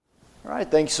All right,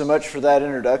 thank you so much for that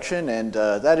introduction. And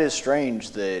that is strange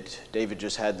that David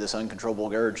just had this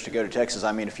uncontrollable urge to go to Texas.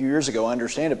 I mean, a few years ago, I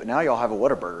understand it, but now y'all have a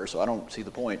Whataburger, so I don't see the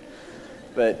point.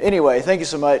 But anyway, thank you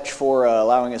so much for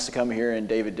allowing us to come here. And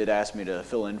David did ask me to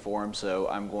fill in for him, so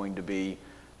I'm going to be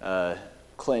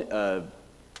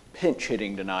pinch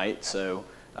hitting tonight. So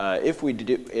if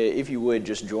you would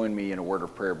just join me in a word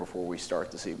of prayer before we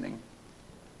start this evening.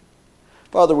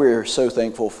 Father, we are so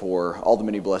thankful for all the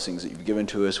many blessings that you've given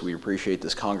to us. We appreciate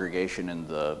this congregation and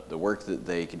the work that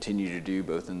they continue to do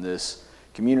both in this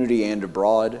community and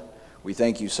abroad. We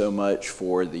thank you so much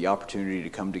for the opportunity to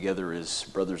come together as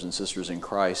brothers and sisters in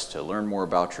Christ to learn more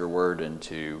about your word and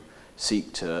to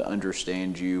seek to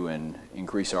understand you and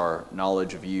increase our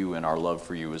knowledge of you and our love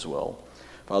for you as well.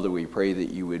 Father, we pray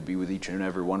that you would be with each and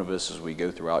every one of us as we go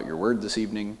throughout your word this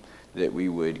evening, that we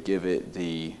would give it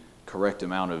the correct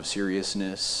amount of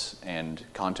seriousness and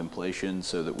contemplation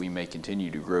so that we may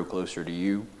continue to grow closer to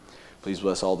you. Please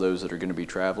bless all those that are going to be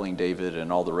traveling, David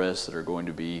and all the rest that are going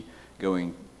to be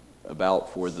going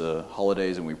about for the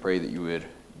holidays, and we pray that you would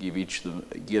give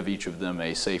each of them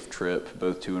a safe trip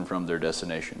both to and from their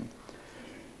destination.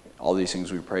 All these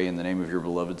things we pray in the name of your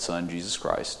beloved Son, Jesus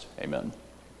Christ. Amen.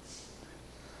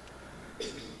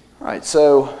 All right,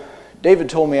 so David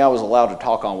told me I was allowed to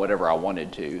talk on whatever I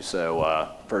wanted to, so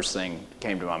first thing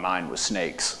came to my mind was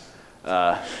snakes.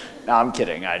 No, I'm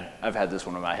kidding. I've had this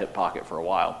one in my hip pocket for a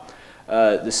while.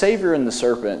 The Savior and the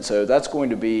Serpent, so that's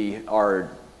going to be our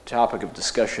topic of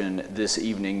discussion this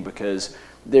evening because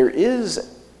there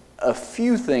is a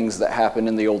few things that happen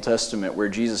in the Old Testament where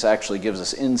Jesus actually gives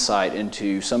us insight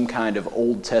into some kind of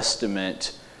Old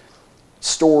Testament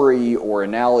story or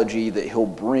analogy that he'll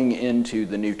bring into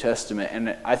the New Testament.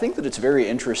 And I think that it's very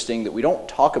interesting that we don't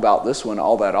talk about this one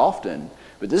all that often,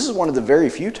 but this is one of the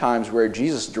very few times where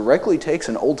Jesus directly takes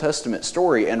an Old Testament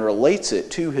story and relates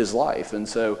it to his life. And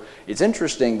so it's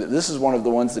interesting that this is one of the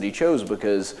ones that he chose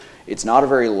because it's not a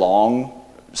very long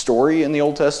story in the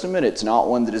Old Testament. It's not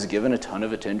one that is given a ton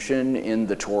of attention in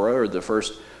the Torah or the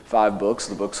first 5 books,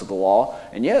 the books of the law,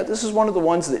 and yet this is one of the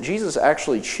ones that Jesus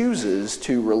actually chooses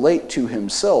to relate to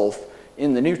himself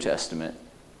in the New Testament.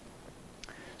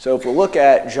 So if we look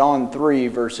at John 3,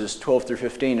 verses 12 through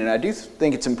 15, and I do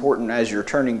think it's important as you're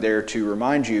turning there to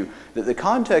remind you that the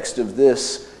context of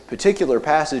this particular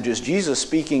passage is Jesus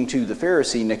speaking to the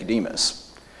Pharisee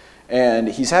Nicodemus. And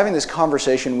he's having this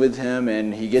conversation with him,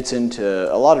 and he gets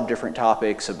into a lot of different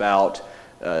topics about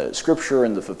Scripture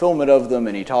and the fulfillment of them,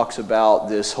 and he talks about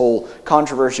this whole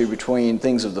controversy between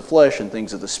things of the flesh and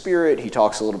things of the Spirit. He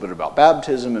talks a little bit about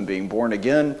baptism and being born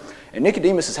again, and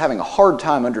Nicodemus is having a hard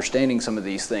time understanding some of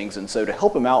these things, and so to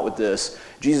help him out with this,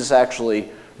 Jesus actually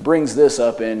brings this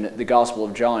up in the Gospel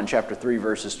of John, chapter 3,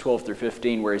 verses 12 through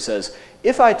 15, where he says,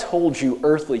 "If I told you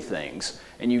earthly things,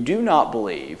 and you do not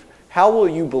believe, how will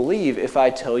you believe if I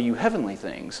tell you heavenly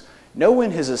things? No one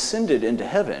has ascended into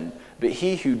heaven, but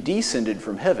he who descended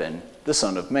from heaven, the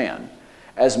Son of Man.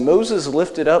 As Moses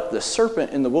lifted up the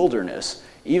serpent in the wilderness,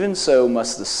 even so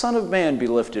must the Son of Man be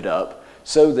lifted up,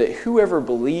 so that whoever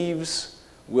believes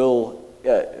will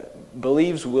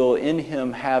in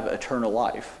him have eternal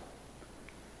life."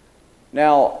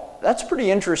 Now, that's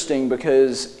pretty interesting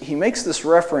because he makes this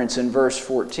reference in verse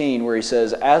 14 where he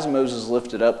says, "As Moses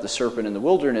lifted up the serpent in the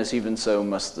wilderness, even so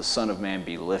must the Son of Man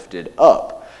be lifted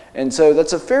up." And so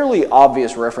that's a fairly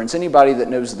obvious reference. Anybody that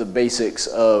knows the basics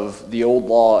of the Old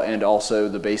Law and also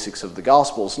the basics of the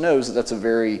Gospels knows that that's a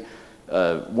very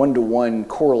one-to-one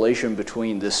correlation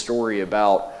between this story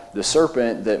about the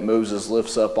serpent that Moses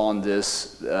lifts up on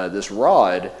this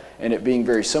rod and it being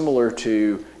very similar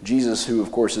to Jesus, who of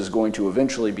course is going to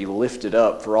eventually be lifted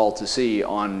up for all to see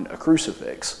on a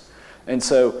crucifix. And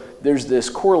so there's this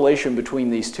correlation between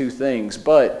these two things,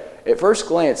 but at first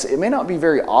glance, it may not be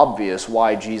very obvious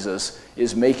why Jesus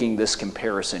is making this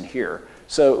comparison here.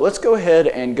 So let's go ahead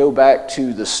and go back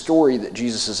to the story that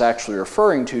Jesus is actually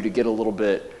referring to get a little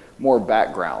bit more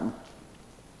background.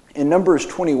 In Numbers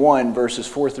 21, verses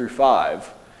 4 through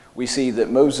 5, we see that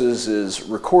Moses is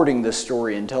recording this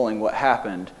story and telling what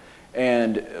happened.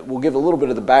 And we'll give a little bit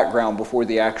of the background before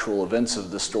the actual events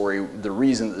of the story, the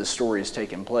reason that this story has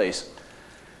taken place.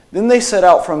 Then they set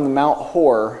out from the Mount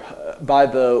Hor by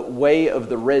the way of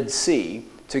the Red Sea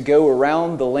to go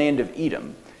around the land of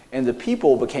Edom, and the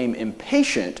people became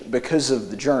impatient because of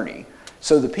the journey.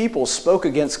 So the people spoke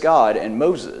against God and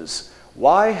Moses,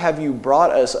 "Why have you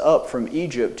brought us up from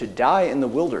Egypt to die in the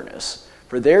wilderness?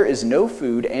 For there is no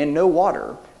food and no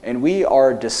water, and we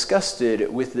are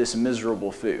disgusted with this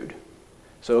miserable food."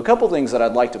 So a couple things that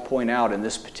I'd like to point out in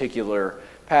this particular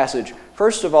passage.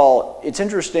 First of all, it's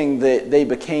interesting that they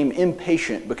became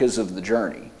impatient because of the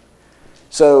journey.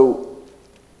 So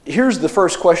here's the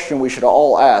first question we should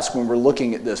all ask when we're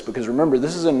looking at this, because remember,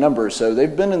 this is in Numbers, so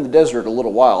they've been in the desert a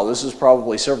little while. This is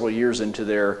probably several years into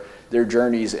their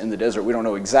journeys in the desert. We don't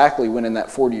know exactly when in that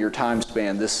 40-year time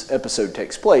span this episode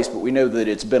takes place, but we know that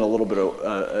it's been a little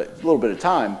bit of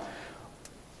time.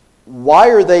 Why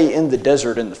are they in the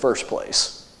desert in the first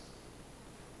place?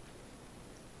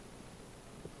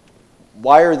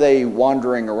 Why are they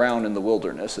wandering around in the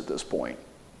wilderness at this point?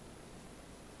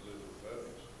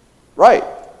 Right,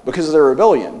 because of their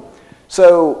rebellion.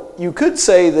 So you could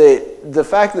say that the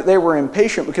fact that they were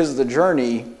impatient because of the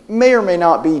journey may or may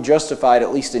not be justified,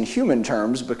 at least in human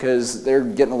terms, because they're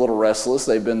getting a little restless.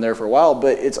 They've been there for a while.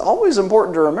 But it's always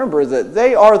important to remember that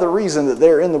they are the reason that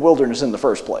they're in the wilderness in the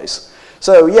first place.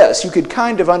 So yes, you could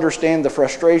kind of understand the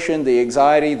frustration, the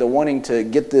anxiety, the wanting to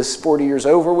get this 40 years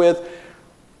over with.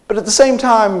 But at the same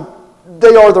time,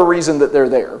 they are the reason that they're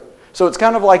there. So it's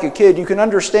kind of like a kid. You can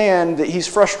understand that he's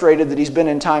frustrated that he's been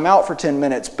in timeout for 10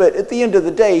 minutes, but at the end of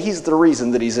the day, he's the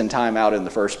reason that he's in timeout in the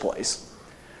first place.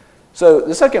 So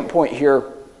the second point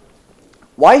here,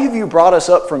 why have you brought us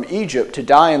up from Egypt to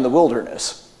die in the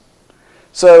wilderness?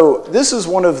 So this is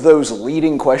one of those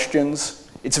leading questions.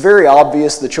 It's very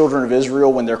obvious the children of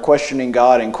Israel, when they're questioning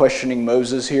God and questioning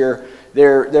Moses here,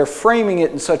 they're framing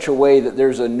it in such a way that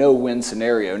there's a no-win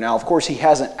scenario. Now, of course, he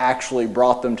hasn't actually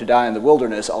brought them to die in the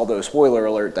wilderness, although, spoiler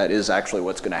alert, that is actually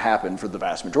what's going to happen for the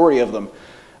vast majority of them,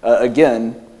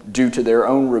 again, due to their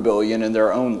own rebellion and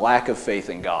their own lack of faith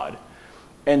in God.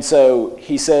 And so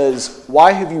he says,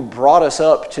 why have you brought us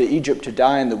up to Egypt to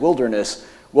die in the wilderness?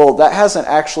 Well, that hasn't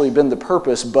actually been the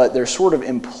purpose, but they're sort of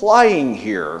implying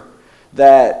here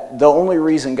that the only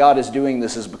reason God is doing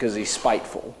this is because he's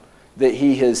spiteful, that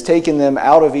he has taken them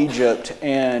out of Egypt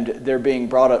and they're being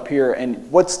brought up here. And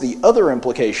what's the other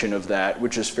implication of that,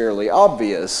 which is fairly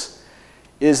obvious,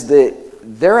 is that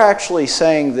they're actually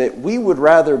saying that we would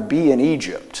rather be in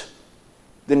Egypt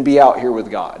than be out here with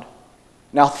God.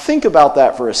 Now think about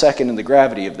that for a second and the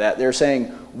gravity of that. They're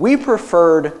saying we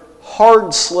preferred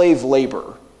hard slave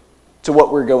labor to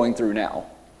what we're going through now.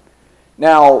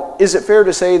 Now, is it fair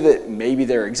to say that maybe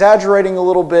they're exaggerating a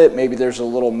little bit? Maybe there's a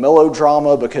little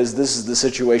melodrama because this is the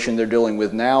situation they're dealing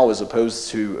with now as opposed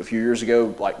to a few years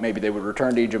ago, like maybe they would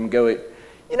return to Egypt and go,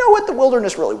 you know what, the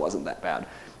wilderness really wasn't that bad.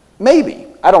 Maybe,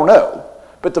 I don't know.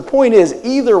 But the point is,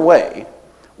 either way,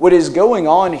 what is going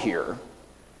on here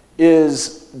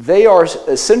is they are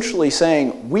essentially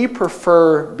saying we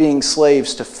prefer being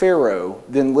slaves to Pharaoh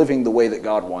than living the way that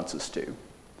God wants us to.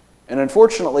 And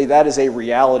unfortunately, that is a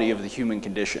reality of the human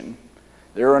condition.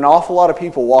 There are an awful lot of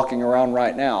people walking around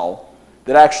right now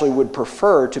that actually would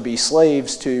prefer to be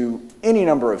slaves to any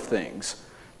number of things.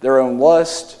 Their own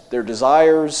lust, their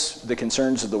desires, the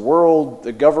concerns of the world,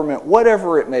 the government,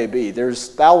 whatever it may be.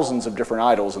 There's thousands of different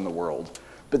idols in the world.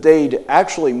 But they'd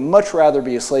actually much rather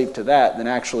be a slave to that than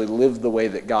actually live the way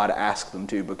that God asked them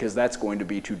to, because that's going to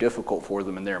be too difficult for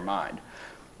them in their mind.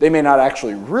 They may not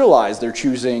actually realize they're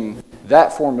choosing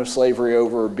that form of slavery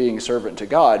over being a servant to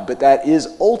God, but that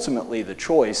is ultimately the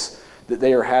choice that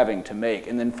they are having to make.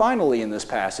 And then finally in this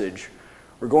passage,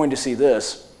 we're going to see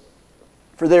this.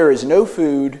 For there is no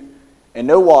food and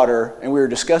no water, and we are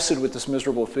disgusted with this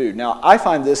miserable food. Now, I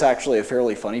find this actually a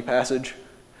fairly funny passage,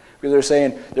 because they're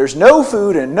saying there's no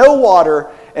food and no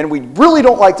water, and we really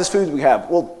don't like this food we have.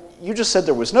 Well, you just said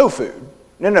there was no food.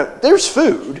 No, there's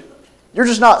food. You're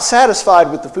just not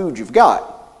satisfied with the food you've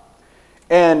got.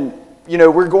 And,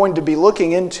 we're going to be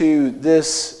looking into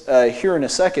this here in a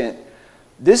second.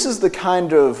 This is the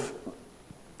kind of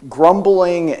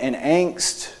grumbling and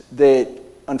angst that,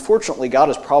 unfortunately, God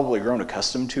has probably grown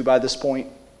accustomed to by this point.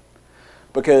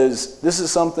 Because this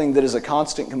is something that is a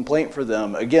constant complaint for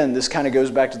them. Again, this kind of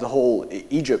goes back to the whole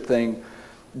Egypt thing.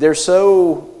 They're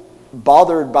so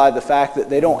bothered by the fact that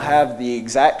they don't have the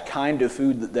exact kind of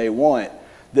food that they want,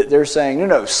 that they're saying,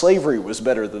 no, slavery was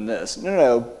better than this.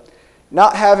 No,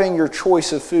 not having your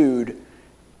choice of food,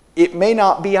 it may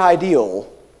not be ideal,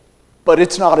 but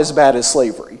it's not as bad as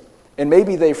slavery. And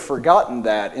maybe they've forgotten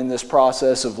that in this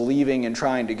process of leaving and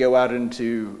trying to go out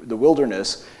into the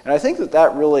wilderness. And I think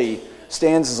that really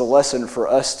stands as a lesson for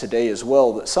us today as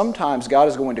well, that sometimes God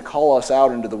is going to call us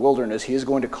out into the wilderness. He is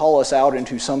going to call us out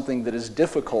into something that is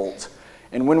difficult.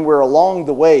 And when we're along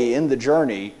the way in the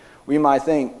journey, we might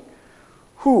think,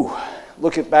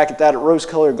 look back at that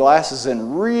rose-colored glasses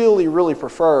and really, really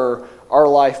prefer our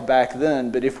life back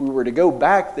then. But if we were to go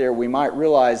back there, we might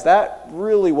realize that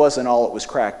really wasn't all it was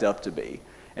cracked up to be.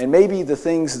 And maybe the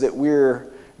things that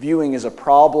we're viewing as a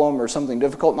problem or something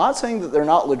difficult, not saying that they're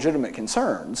not legitimate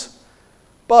concerns,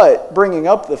 but bringing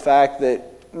up the fact that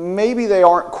maybe they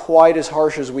aren't quite as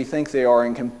harsh as we think they are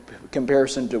in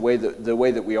comparison to the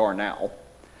way that we are now.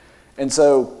 And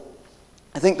so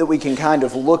I think that we can kind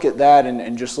of look at that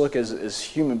and just look as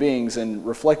human beings and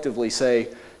reflectively say,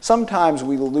 sometimes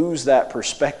we lose that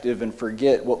perspective and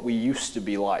forget what we used to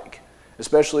be like.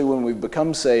 Especially when we've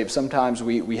become saved, sometimes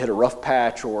we hit a rough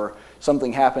patch or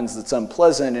something happens that's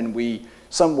unpleasant and we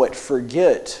somewhat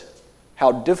forget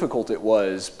how difficult it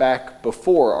was back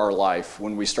before our life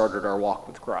when we started our walk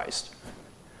with Christ.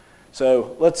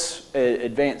 So let's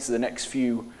advance to the next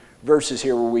few verses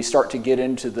here where we start to get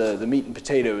into the meat and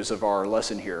potatoes of our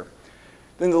lesson here.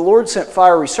 Then the Lord sent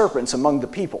fiery serpents among the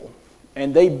people,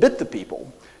 and they bit the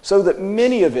people, so that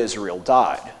many of Israel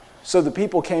died. So the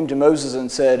people came to Moses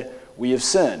and said, "We have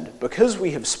sinned, because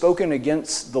we have spoken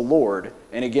against the Lord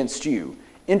and against you.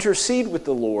 Intercede with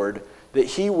the Lord, that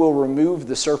he will remove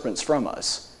the serpents from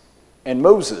us." And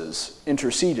Moses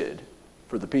interceded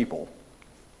for the people.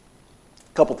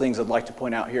 A couple things I'd like to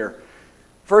point out here.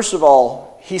 First of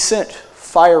all, he sent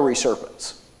fiery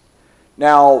serpents.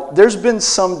 Now, there's been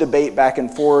some debate back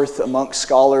and forth amongst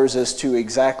scholars as to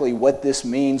exactly what this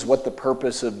means, what the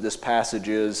purpose of this passage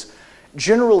is.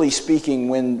 Generally speaking,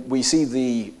 when we see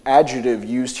the adjective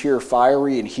used here,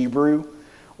 fiery in Hebrew,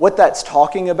 what that's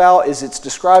talking about is it's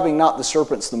describing not the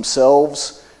serpents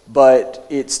themselves, but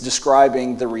it's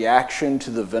describing the reaction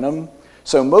to the venom.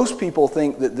 So most people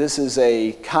think that this is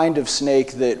a kind of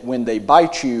snake that when they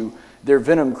bite you, their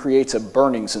venom creates a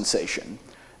burning sensation.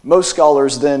 Most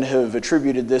scholars then have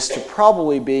attributed this to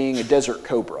probably being a desert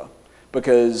cobra,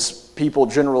 because people,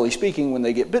 generally speaking, when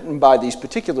they get bitten by these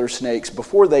particular snakes,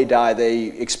 before they die, they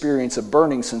experience a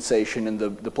burning sensation in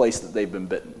the place that they've been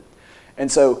bitten.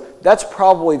 And so that's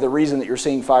probably the reason that you're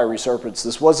seeing fiery serpents.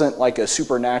 This wasn't like a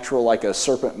supernatural, like a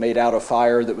serpent made out of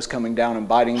fire that was coming down and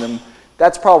biting them.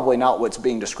 That's probably not what's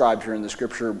being described here in the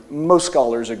scripture. Most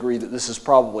scholars agree that this is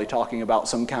probably talking about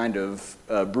some kind of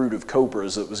brood of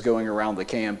cobras that was going around the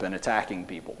camp and attacking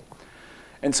people.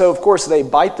 And so, of course, they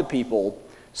bite the people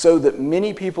so that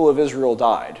many people of Israel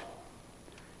died.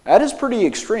 That is pretty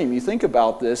extreme. You think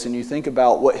about this and you think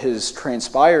about what has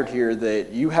transpired here, that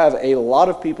you have a lot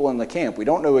of people in the camp. We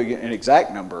don't know an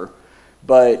exact number,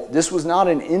 but this was not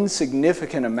an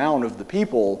insignificant amount of the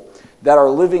people that are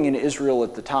living in Israel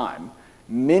at the time.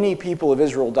 Many people of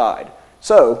Israel died.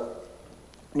 So,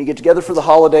 when you get together for the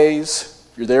holidays,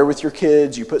 you're there with your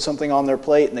kids, you put something on their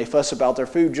plate and they fuss about their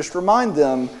food, just remind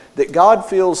them that God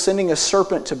feels sending a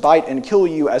serpent to bite and kill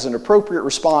you as an appropriate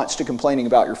response to complaining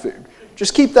about your food.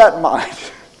 Just keep that in mind.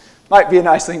 Might be a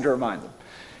nice thing to remind them.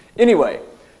 Anyway,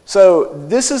 so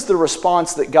this is the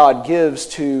response that God gives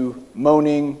to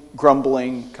moaning,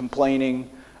 grumbling, complaining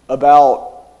about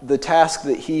the task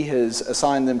that he has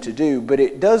assigned them to do, but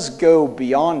it does go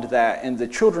beyond that, and the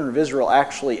children of Israel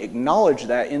actually acknowledge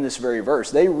that in this very verse.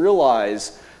 They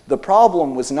realize the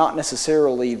problem was not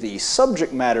necessarily the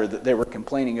subject matter that they were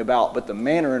complaining about, but the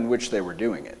manner in which they were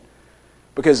doing it.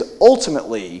 Because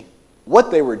ultimately, what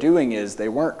they were doing is they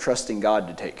weren't trusting God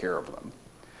to take care of them.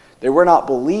 They were not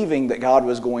believing that God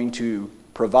was going to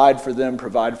provide for them,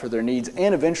 provide for their needs,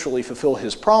 and eventually fulfill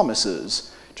his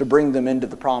promises to bring them into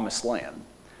the promised land.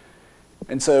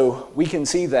 And so we can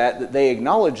see that they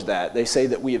acknowledge that. They say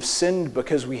that we have sinned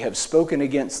because we have spoken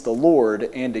against the Lord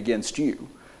and against you.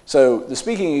 So the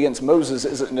speaking against Moses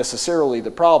isn't necessarily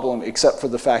the problem, except for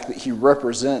the fact that he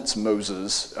represents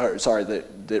Moses,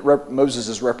 Moses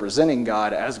is representing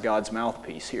God as God's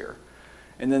mouthpiece here.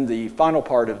 And then the final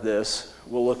part of this,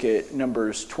 we'll look at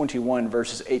Numbers 21,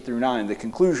 verses 8 through 9, the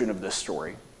conclusion of this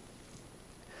story.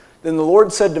 Then the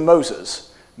Lord said to Moses,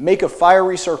 "Make a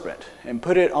fiery serpent and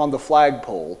put it on the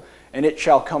flagpole, and it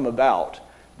shall come about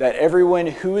that everyone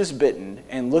who is bitten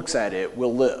and looks at it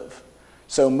will live."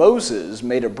 So Moses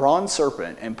made a bronze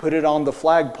serpent and put it on the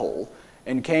flagpole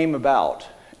and came about,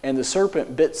 and the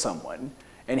serpent bit someone,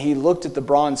 and he looked at the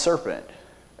bronze serpent,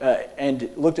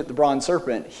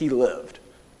 he lived.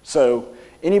 So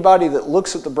anybody that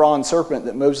looks at the bronze serpent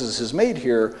that Moses has made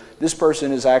here, this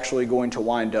person is actually going to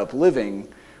wind up living.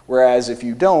 Whereas if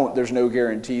you don't, there's no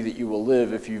guarantee that you will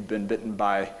live if you've been bitten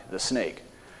by the snake.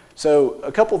 So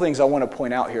a couple things I want to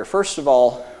point out here. First of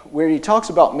all, where he talks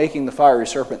about making the fiery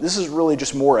serpent, this is really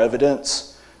just more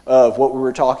evidence of what we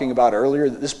were talking about earlier,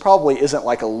 that this probably isn't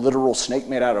like a literal snake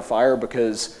made out of fire,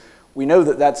 because we know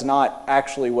that that's not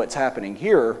actually what's happening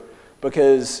here,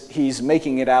 because he's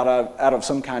making it out of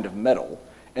some kind of metal.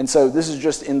 And so this is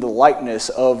just in the likeness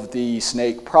of the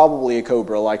snake, probably a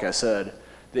cobra, like I said,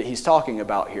 that he's talking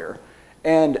about here.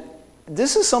 And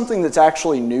this is something that's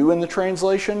actually new in the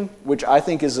translation, which I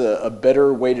think is a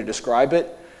better way to describe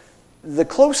it. The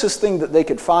closest thing that they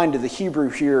could find to the Hebrew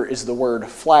here is the word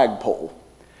flagpole.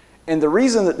 And the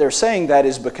reason that they're saying that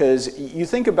is because you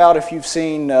think about if you've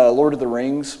seen Lord of the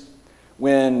Rings,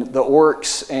 when the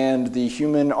orcs and the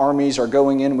human armies are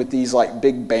going in with these like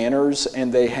big banners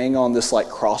and they hang on this like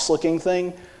cross-looking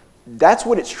thing, that's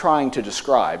what it's trying to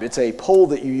describe. It's a pole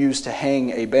that you use to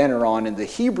hang a banner on, and the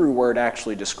Hebrew word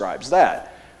actually describes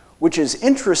that, which is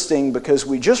interesting because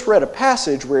we just read a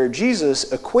passage where Jesus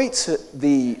equates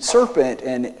the serpent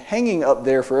and hanging up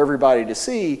there for everybody to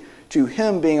see to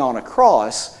him being on a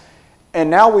cross,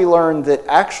 and now we learn that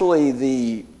actually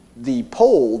the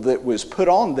pole that was put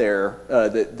on there,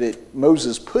 that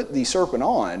Moses put the serpent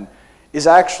on, is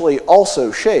actually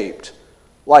also shaped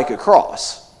like a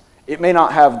cross. It may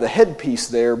not have the headpiece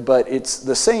there, but it's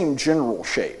the same general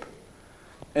shape.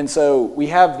 And so we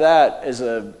have that as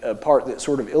a part that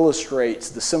sort of illustrates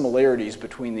the similarities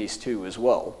between these two as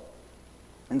well.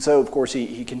 And so, of course,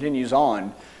 he continues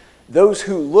on. Those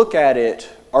who look at it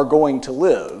are going to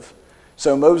live.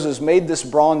 So Moses made this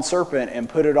bronze serpent and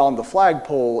put it on the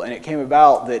flagpole, and it came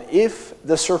about that if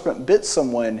the serpent bit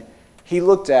someone, he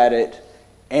looked at it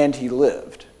and he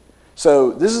lived.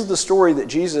 So this is the story that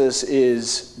Jesus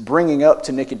is bringing up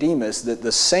to Nicodemus, that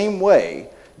the same way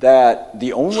that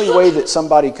the only way that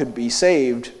somebody could be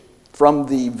saved from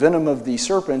the venom of these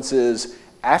serpents is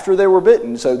after they were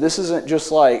bitten. So this isn't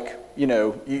just like,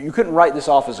 you couldn't write this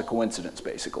off as a coincidence,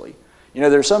 basically.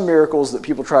 There's some miracles that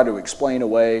people try to explain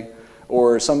away,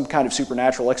 or some kind of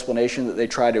supernatural explanation that they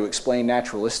try to explain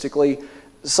naturalistically.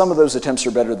 Some of those attempts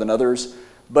are better than others.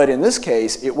 But in this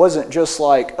case, it wasn't just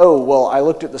like, oh, well, I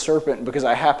looked at the serpent and because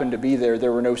I happened to be there,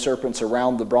 there were no serpents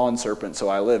around the bronze serpent, so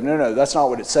I lived. No, that's not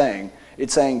what it's saying.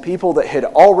 It's saying people that had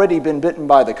already been bitten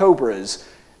by the cobras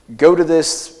go to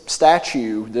this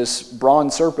statue, this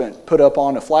bronze serpent put up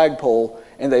on a flagpole,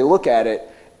 and they look at it,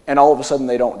 and all of a sudden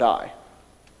they don't die.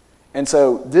 And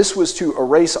so this was to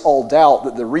erase all doubt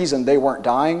that the reason they weren't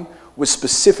dying was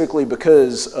specifically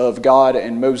because of God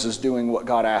and Moses doing what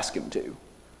God asked him to.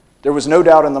 There was no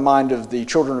doubt in the mind of the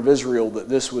children of Israel that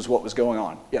this was what was going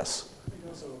on. Yes? I think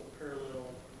also parallel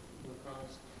with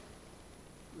Christ.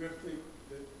 We have to think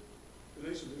that the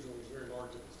nation of Israel was very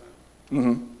large at this time.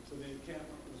 Mm-hmm. So the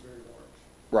encampment was very large.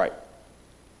 Right.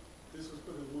 This was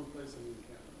put in one place in the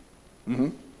encampment.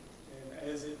 Mm-hmm. And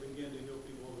as it began to heal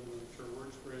people, then I'm sure word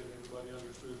spread, and everybody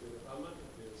understood that if I look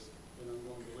at this, then I'm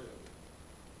going to live.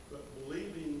 But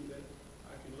believing that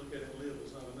I can look at it and live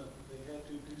was not enough. They had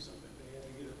to do something. They had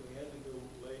to get it. They had to go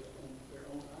lay their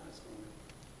own eyes on it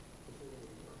before they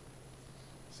would work.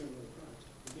 Similar to Christ.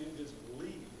 We can't just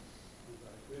believe in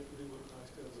Christ. We have to do what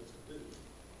Christ tells us to do.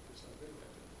 Just like they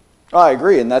had to. I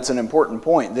agree, and that's an important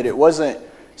point, that it wasn't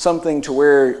something to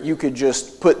where you could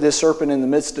just put this serpent in the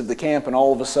midst of the camp and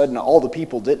all of a sudden all the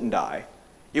people didn't die.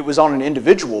 It was on an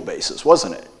individual basis,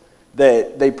 wasn't it?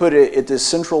 That they put it at this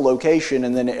central location,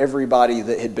 and then everybody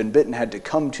that had been bitten had to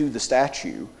come to the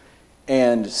statue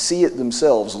and see it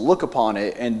themselves, look upon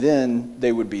it, and then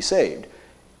they would be saved.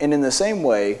 And in the same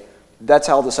way, that's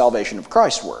how the salvation of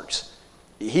Christ works.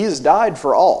 He has died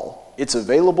for all. It's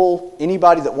available.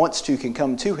 Anybody that wants to can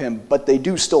come to him, but they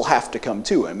do still have to come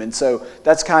to him. And so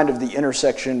that's kind of the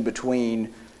intersection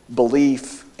between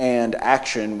belief and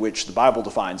action, which the Bible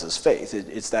defines as faith.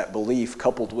 It's that belief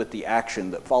coupled with the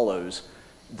action that follows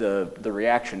the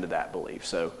reaction to that belief.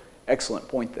 So excellent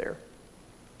point there.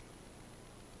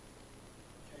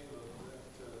 Caleb,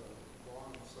 that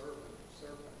bronze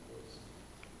serpent was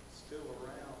still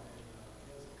around in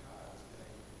Hezekiah's day.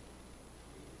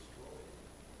 He destroyed it.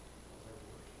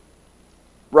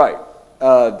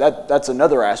 Right. That's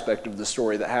another aspect of the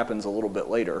story that happens a little bit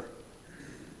later.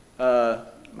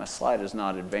 My slide is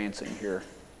not advancing here.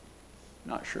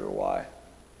 Not sure why.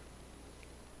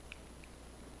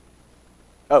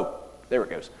 Oh, there it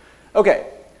goes. Okay,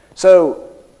 so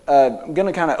I'm going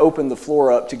to kind of open the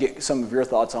floor up to get some of your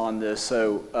thoughts on this.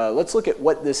 So let's look at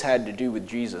what this had to do with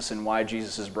Jesus and why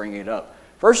Jesus is bringing it up.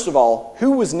 First of all,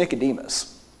 who was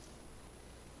Nicodemus?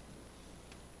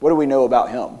 What do we know about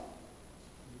him?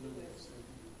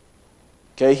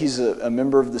 Okay, he's a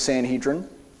member of the Sanhedrin.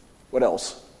 What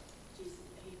else?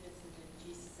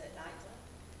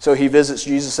 So he visits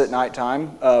Jesus at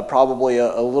nighttime, probably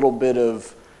a little bit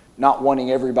of not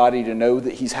wanting everybody to know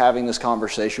that he's having this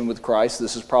conversation with Christ.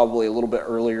 This is probably a little bit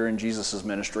earlier in Jesus'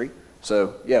 ministry.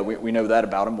 So yeah, we know that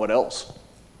about him. What else?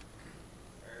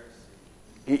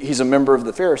 He's a member of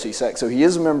the Pharisee sect. So he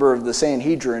is a member of the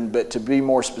Sanhedrin, but to be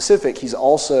more specific, he's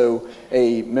also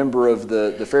a member of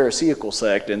the Pharisaical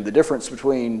sect. And the difference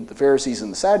between the Pharisees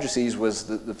and the Sadducees was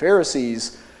that the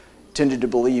Pharisees tended to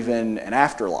believe in an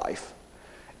afterlife.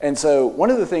 And so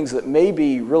one of the things that may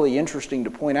be really interesting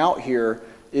to point out here,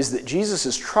 is that Jesus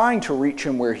is trying to reach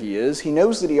him where he is. He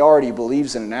knows that he already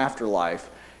believes in an afterlife,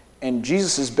 and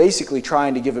Jesus is basically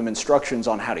trying to give him instructions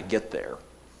on how to get there.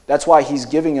 That's why he's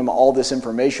giving him all this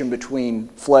information between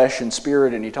flesh and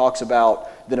spirit, and he talks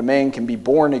about that a man can be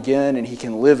born again and he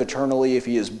can live eternally if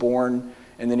he is born,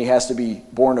 and then he has to be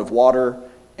born of water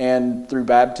and through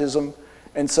baptism.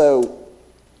 And so,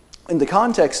 in the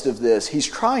context of this, he's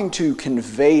trying to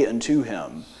convey unto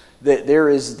him that there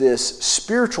is this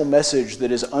spiritual message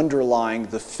that is underlying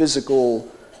the physical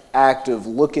act of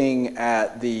looking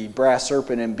at the brass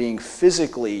serpent and being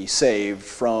physically saved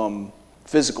from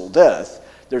physical death.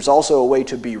 There's also a way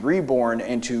to be reborn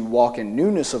and to walk in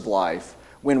newness of life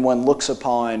when one looks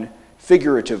upon,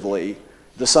 figuratively,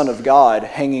 the Son of God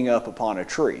hanging up upon a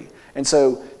tree. And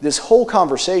so this whole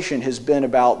conversation has been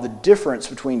about the difference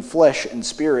between flesh and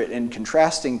spirit and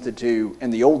contrasting the two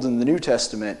in the Old and the New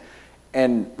Testament.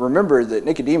 And remember that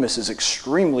Nicodemus is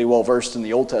extremely well versed in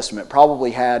the Old Testament,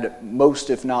 probably had most,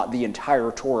 if not the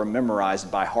entire Torah,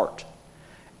 memorized by heart.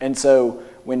 And so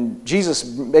when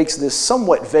Jesus makes this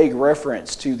somewhat vague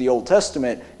reference to the Old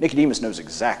Testament, Nicodemus knows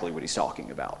exactly what he's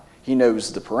talking about. He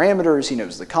knows the parameters, he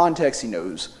knows the context, he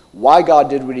knows why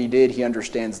God did what he did, he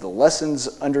understands the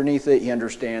lessons underneath it, he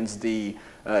understands the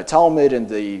Talmud and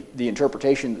the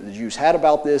interpretation that the Jews had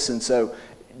about this. And so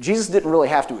Jesus didn't really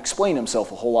have to explain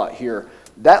himself a whole lot here.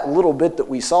 That little bit that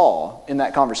we saw in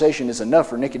that conversation is enough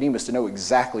for Nicodemus to know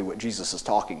exactly what Jesus is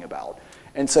talking about.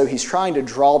 And so he's trying to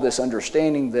draw this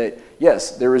understanding that,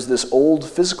 yes, there is this old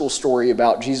physical story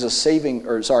about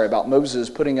about Moses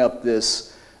putting up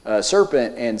this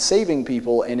serpent and saving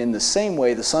people, and in the same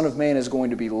way, the Son of Man is going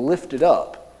to be lifted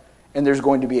up, and there's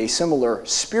going to be a similar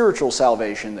spiritual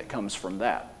salvation that comes from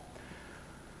that.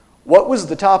 What was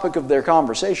the topic of their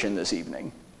conversation this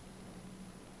evening?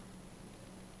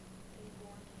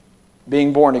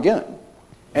 Being born again.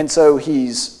 And so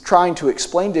he's trying to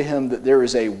explain to him that there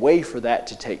is a way for that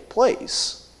to take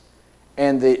place,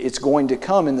 and that it's going to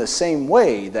come in the same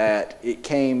way that it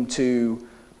came to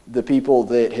the people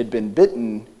that had been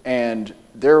bitten and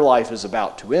their life is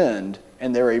about to end,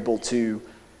 and they're able to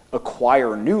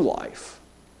acquire new life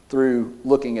through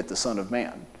looking at the Son of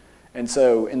Man. And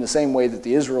so in the same way that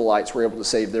the Israelites were able to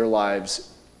save their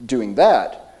lives doing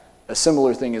that, a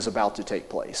similar thing is about to take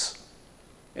place.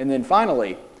 And then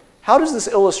finally, how does this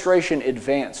illustration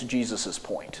advance Jesus'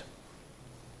 point?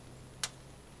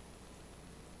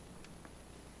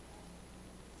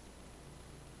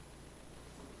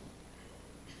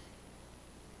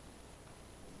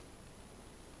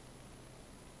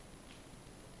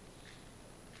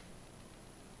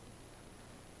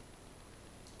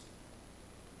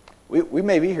 We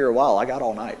may be here a while. I got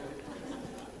all night.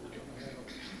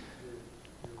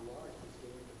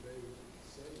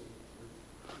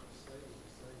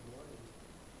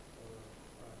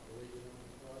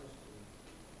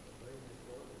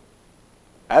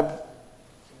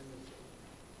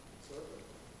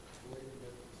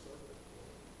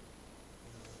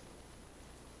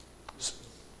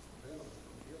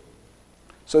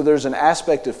 So there's an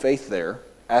aspect of faith there,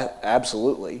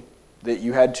 absolutely, that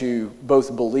you had to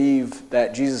both believe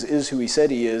that Jesus is who he said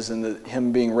he is, and that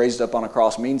him being raised up on a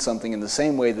cross means something, in the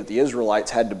same way that the Israelites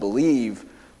had to believe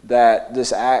that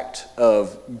this act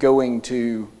of going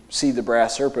to see the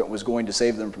brass serpent was going to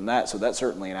save them from that. So that's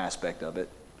certainly an aspect of it.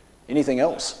 Anything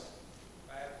else?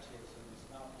 Baptism is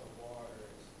not the water,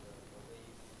 it's the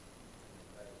belief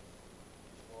that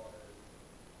water is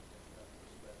nothing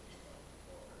special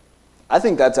about water. I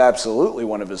think that's absolutely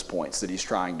one of his points that he's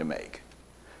trying to make.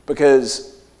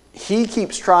 Because he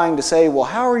keeps trying to say, well,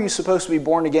 how are you supposed to be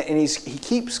born again? And he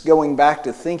keeps going back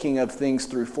to thinking of things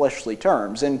through fleshly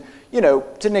terms. And,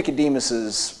 to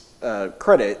Nicodemus's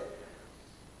credit,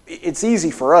 it's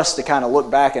easy for us to kind of look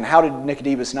back and how did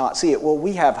Nicodemus not see it? Well,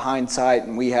 we have hindsight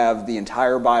and we have the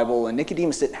entire Bible, and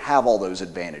Nicodemus didn't have all those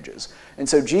advantages. And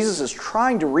so Jesus is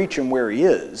trying to reach him where he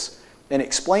is and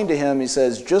explain to him, he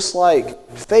says, just like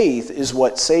faith is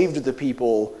what saved the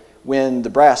people when the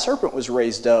brass serpent was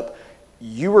raised up,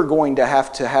 you are going to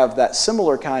have that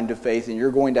similar kind of faith, and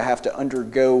you're going to have to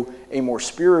undergo a more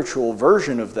spiritual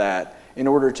version of that in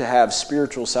order to have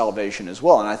spiritual salvation as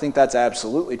well. And I think that's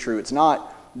absolutely true. It's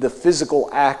not the physical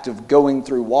act of going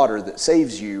through water that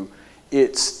saves you.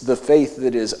 It's the faith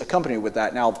that is accompanied with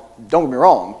that. Now, don't get me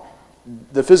wrong.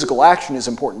 The physical action is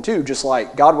important too, just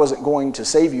like God wasn't going to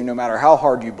save you no matter how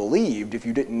hard you believed if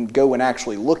you didn't go and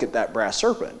actually look at that brass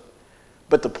serpent.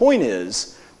 But the point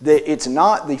is that it's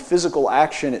not the physical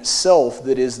action itself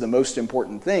that is the most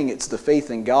important thing. It's the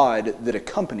faith in God that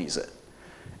accompanies it.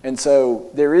 And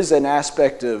so there is an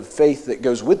aspect of faith that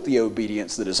goes with the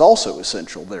obedience that is also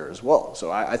essential there as well.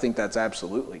 So I think that's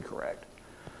absolutely correct.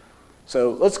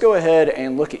 So let's go ahead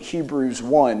and look at Hebrews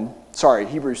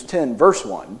 10, verse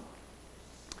 1.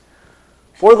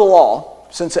 For the law,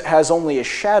 since it has only a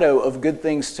shadow of good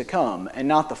things to come, and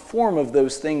not the form of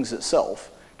those things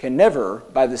itself, can never,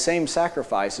 by the same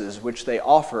sacrifices which they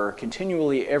offer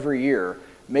continually every year,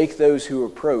 make those who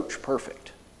approach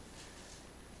perfect.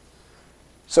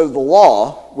 So the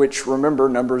law, which remember,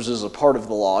 Numbers is a part of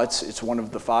the law. It's one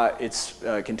of the five. It's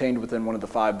contained within one of the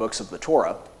 5 books of the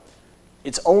Torah.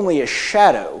 It's only a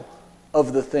shadow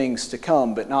of the things to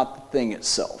come, but not the thing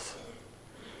itself.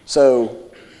 So,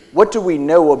 what do we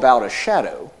know about a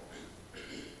shadow?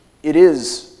 It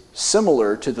is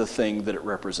similar to the thing that it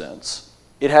represents.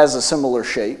 It has a similar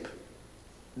shape.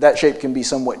 That shape can be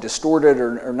somewhat distorted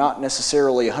or not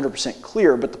necessarily 100%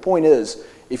 clear, but the point is,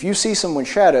 if you see someone's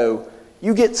shadow,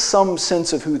 you get some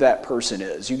sense of who that person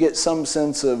is. You get some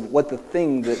sense of what the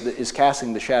thing that is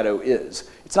casting the shadow is.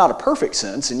 It's not a perfect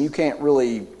sense, and you can't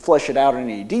really flesh it out in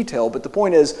any detail, but the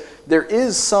point is, there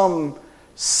is some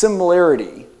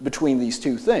similarity between these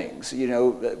two things. You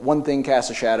know, one thing casts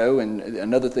a shadow, and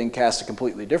another thing casts a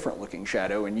completely different looking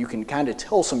shadow, and you can kind of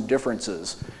tell some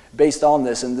differences based on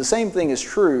this. And the same thing is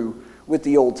true with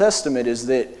the Old Testament, is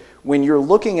that when you're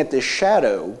looking at this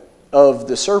shadow of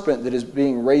the serpent that is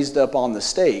being raised up on the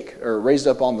stake, or raised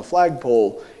up on the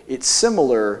flagpole, it's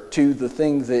similar to the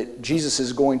thing that Jesus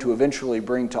is going to eventually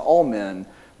bring to all men,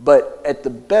 but at the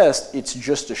best, it's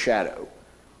just a shadow.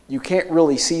 You can't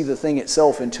really see the thing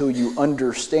itself until you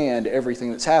understand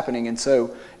everything that's happening. And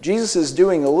so Jesus is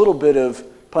doing a little bit of,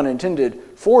 pun intended,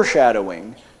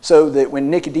 foreshadowing, so that when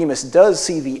Nicodemus does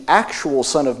see the actual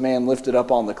Son of Man lifted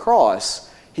up on the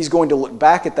cross, he's going to look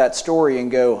back at that story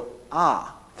and go,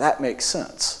 that makes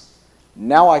sense.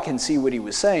 Now I can see what he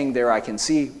was saying there. I can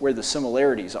see where the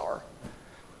similarities are.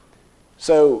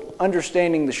 So,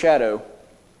 understanding the shadow.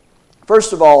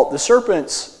 First of all, the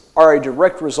serpents are a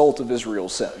direct result of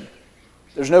Israel's sin.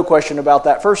 There's no question about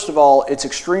that. First of all, it's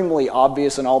extremely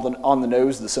obvious and on the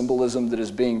nose, the symbolism that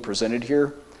is being presented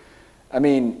here. I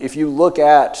mean, if you look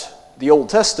at the Old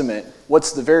Testament,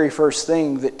 what's the very first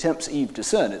thing that tempts Eve to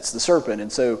sin? It's the serpent.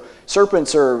 And so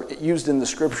serpents are used in the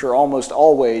scripture almost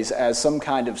always as some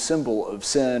kind of symbol of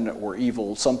sin or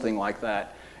evil, something like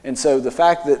that. And so the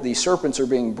fact that the serpents are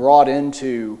being brought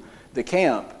into the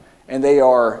camp and they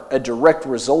are a direct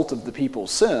result of the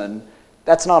people's sin,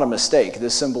 that's not a mistake.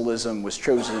 This symbolism was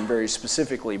chosen very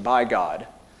specifically by God.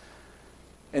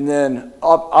 And then,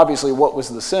 obviously, what was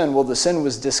the sin? Well, the sin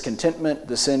was discontentment,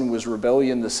 the sin was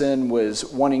rebellion, the sin was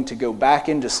wanting to go back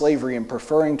into slavery and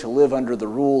preferring to live under the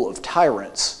rule of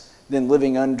tyrants than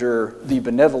living under the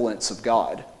benevolence of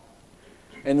God.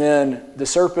 And then the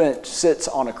serpent sits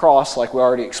on a cross, like we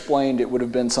already explained. It would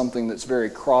have been something that's very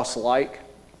cross-like.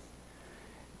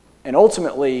 And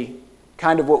ultimately,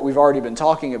 kind of what we've already been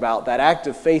talking about, that act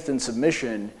of faith and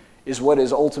submission is what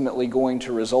is ultimately going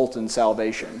to result in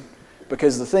salvation.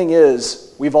 Because the thing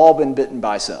is, we've all been bitten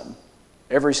by sin,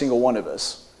 every single one of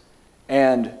us.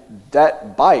 And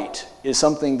that bite is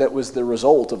something that was the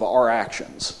result of our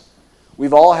actions.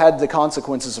 We've all had the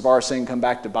consequences of our sin come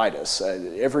back to bite us.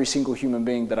 Every single human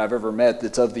being that I've ever met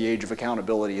that's of the age of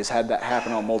accountability has had that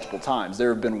happen on multiple times.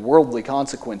 There have been worldly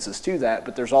consequences to that,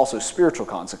 but there's also spiritual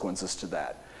consequences to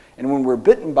that. And when we're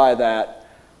bitten by that,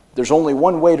 there's only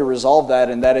one way to resolve that,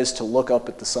 and that is to look up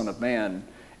at the Son of Man.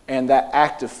 And that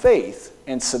act of faith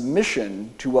and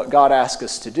submission to what God asks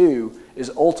us to do is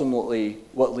ultimately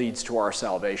what leads to our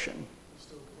salvation. That's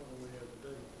still the problem we have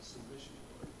today, the submission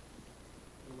part.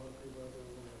 A lot of people out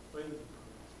there want to have faith in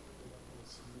Christ, but they're not going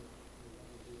to submit. They're not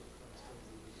going to do what Christ tells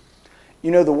them to do.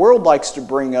 You know, the world likes to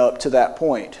bring up to that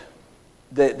point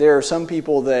that there are some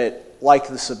people that like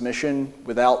the submission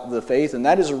without the faith, and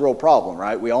that is a real problem,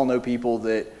 right? We all know people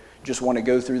that just want to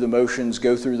go through the motions,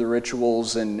 go through the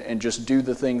rituals, and just do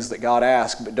the things that God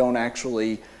asks, but don't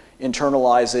actually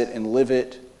internalize it and live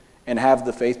it and have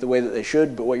the faith the way that they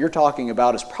should. But what you're talking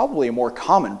about is probably a more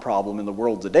common problem in the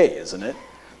world today, isn't it?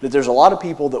 That there's a lot of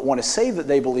people that want to say that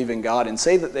they believe in God and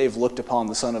say that they've looked upon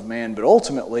the Son of Man, but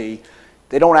ultimately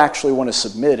they don't actually want to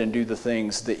submit and do the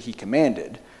things that he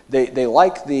commanded. They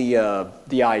like the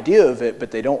idea of it,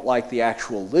 but they don't like the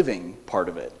actual living part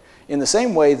of it. In the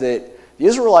same way that the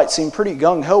Israelites seem pretty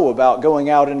gung-ho about going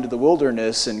out into the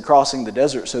wilderness and crossing the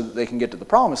desert so that they can get to the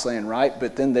promised land, right?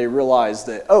 But then they realize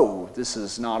that, this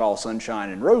is not all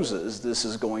sunshine and roses. This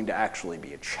is going to actually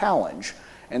be a challenge,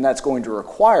 and that's going to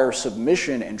require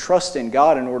submission and trust in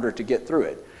God in order to get through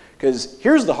it. Because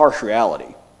here's the harsh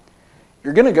reality.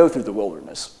 You're going to go through the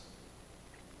wilderness.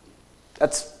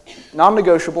 That's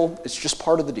non-negotiable. It's just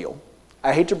part of the deal.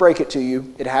 I hate to break it to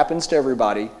you. It happens to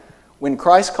everybody. When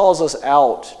Christ calls us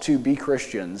out to be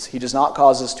Christians, he does not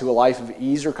cause us to a life of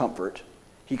ease or comfort.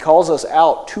 He calls us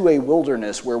out to a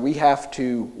wilderness where we have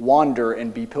to wander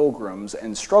and be pilgrims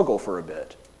and struggle for a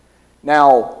bit.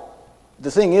 Now,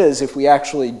 the thing is, if we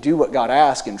actually do what God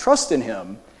asks and trust in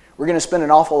him, we're going to spend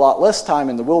an awful lot less time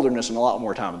in the wilderness and a lot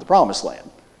more time in the promised land.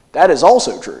 That is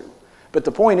also true. But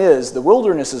the point is, the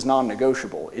wilderness is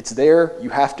non-negotiable. It's there. You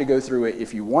have to go through it.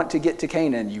 If you want to get to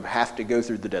Canaan, you have to go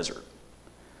through the desert.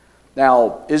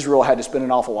 Now, Israel had to spend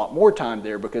an awful lot more time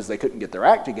there because they couldn't get their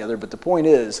act together, but the point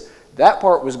is, that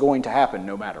part was going to happen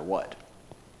no matter what.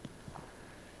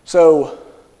 So,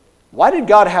 why did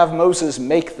God have Moses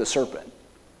make the serpent?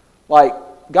 Like,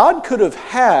 God could have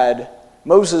had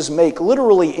Moses make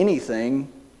literally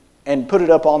anything and put it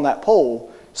up on that pole.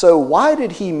 So why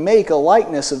did he make a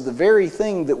likeness of the very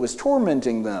thing that was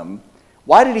tormenting them?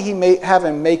 Why did he have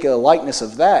him make a likeness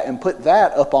of that and put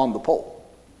that up on the pole?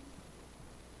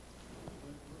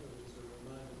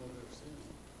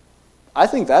 I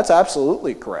think that's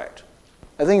absolutely correct.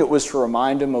 I think it was to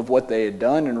remind them of what they had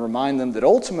done and remind them that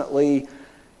ultimately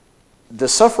the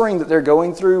suffering that they're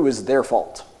going through is their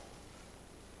fault.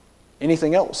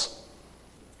 Anything else?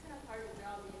 It's kind of hard to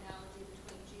draw the analogy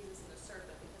between Jesus and the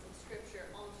serpent because in Scripture,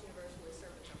 almost universally,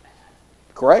 serpents are bad.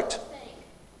 Correct. I think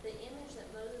the image that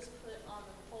Moses put on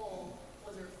the pole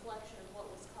was a reflection of what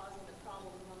was causing the problem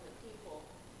among the people.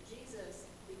 Jesus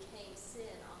became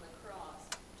sin on the cross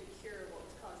to cure what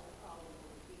was causing the problem among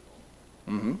the people.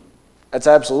 Mm-hmm. That's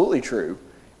absolutely true.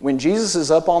 When Jesus is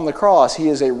up on the cross, he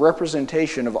is a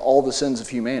representation of all the sins of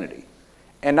humanity.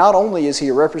 And not only is he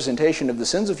a representation of the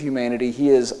sins of humanity, he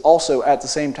is also at the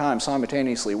same time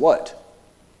simultaneously what?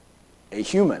 A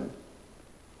human.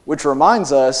 Which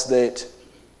reminds us that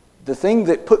the thing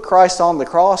that put Christ on the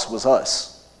cross was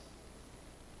us.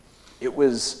 It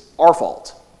was our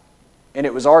fault. And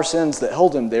it was our sins that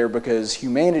held him there because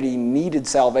humanity needed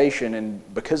salvation, and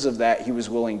because of that, he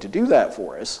was willing to do that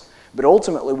for us. But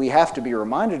ultimately, we have to be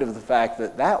reminded of the fact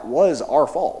that that was our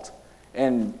fault.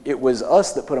 And it was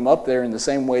us that put him up there in the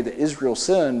same way that Israel's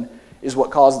sin is what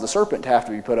caused the serpent to have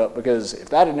to be put up, because if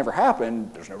that had never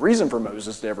happened, there's no reason for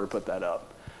Moses to ever put that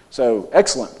up. So,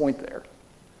 excellent point there.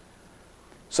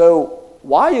 So,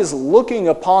 why is looking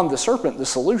upon the serpent the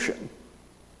solution?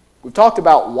 We've talked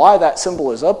about why that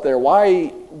symbol is up there.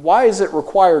 Why is it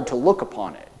required to look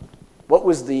upon it? What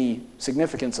was the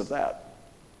significance of that?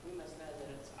 We must know that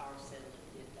it's our sin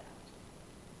that did that.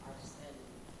 Our sin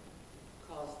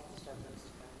caused the serpents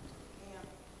to come into the camp,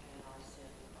 and our sin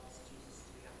caused Jesus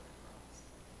to be on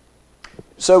the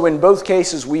cross. So in both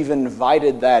cases, we've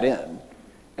invited that in.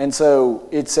 And so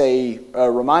it's a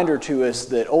reminder to us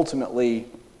that ultimately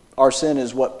our sin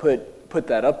is what put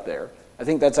that up there. I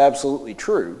think that's absolutely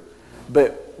true.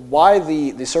 But why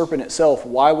the serpent itself?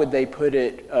 Why would they put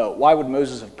it? Why would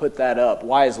Moses have put that up?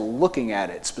 Why is looking at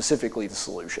it specifically the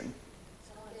solution?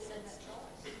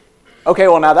 Okay,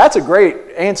 well now that's a great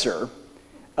answer.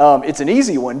 It's an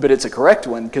easy one, but it's a correct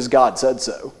one because God said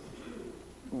so.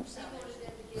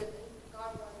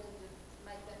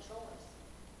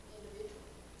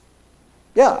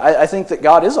 Yeah, I think that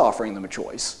God is offering them a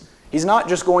choice. He's not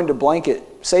just going to blanket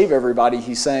save everybody.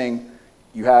 He's saying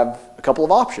you have a couple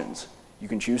of options. You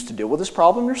can choose to deal with this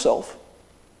problem yourself,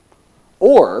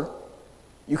 or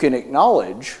you can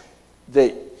acknowledge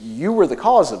that you were the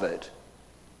cause of it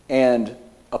and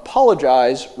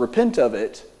apologize, repent of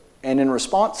it, and in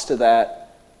response to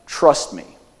that, trust me.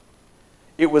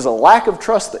 It was a lack of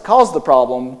trust that caused the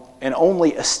problem, and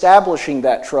only establishing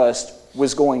that trust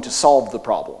was going to solve the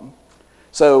problem.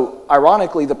 So,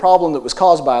 ironically, the problem that was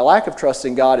caused by a lack of trust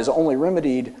in God is only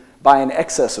remedied by an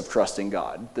excess of trust in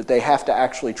God, that they have to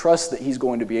actually trust that he's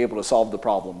going to be able to solve the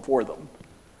problem for them.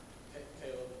 Hey,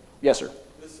 Caleb? Yes, sir.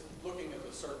 This, looking at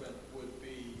the serpent would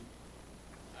be,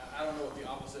 I don't know what the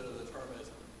opposite of the term is,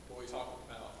 but we talk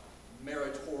about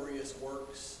meritorious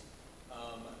works.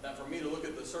 That for me to look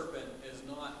at the serpent is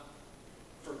not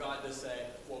for God to say,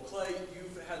 well, Clay,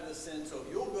 you've had this sin, so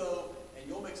if you'll go and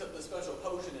you'll mix up this special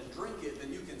potion and drink it,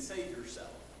 then you can save yourself.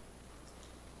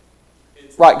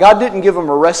 Right, God didn't give them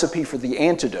a recipe for the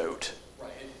antidote.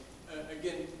 Right, and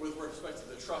again, with respect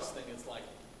to the trust thing, it's like,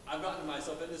 I've gotten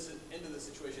myself into this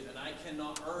situation, and I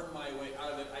cannot earn my way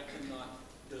out of it, I cannot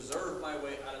deserve my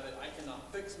way out of it, I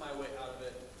cannot fix my way out of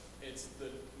it. It's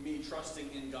me trusting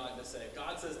in God to say,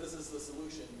 God says this is the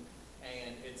solution,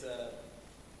 and it's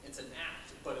an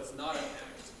act, but it's not an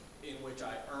act in which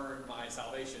I earn my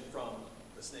salvation from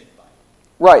the snake bite.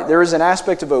 Right, there is an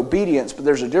aspect of obedience, but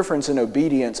there's a difference in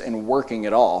obedience and working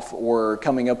it off or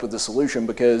coming up with a solution,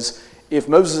 because if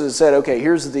Moses had said, okay,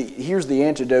 here's the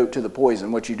antidote to the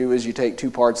poison, what you do is you take 2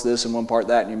 parts this and 1 part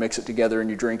that and you mix it together and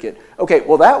you drink it. Okay,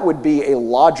 well that would be a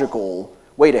logical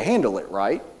way to handle it,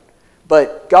 right?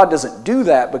 But God doesn't do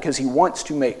that because he wants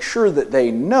to make sure that they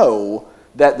know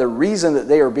that the reason that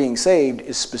they are being saved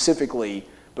is specifically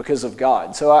because of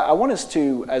God. So I want us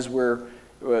to, as we're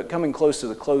coming close to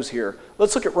the close here,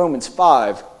 let's look at Romans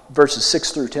 5, verses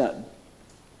 6 through 10.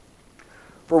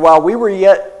 For while we were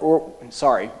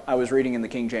I was reading in the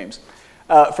King James.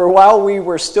 For while we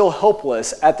were still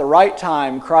helpless, at the right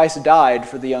time Christ died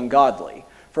for the ungodly.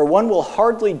 For one will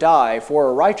hardly die for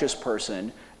a righteous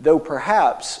person, though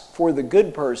perhaps for the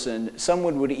good person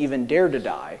someone would even dare to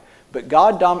die. But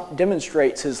God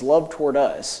demonstrates his love toward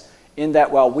us, in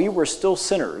that while we were still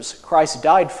sinners, Christ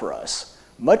died for us.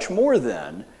 Much more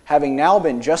then, having now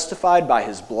been justified by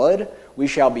his blood, we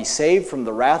shall be saved from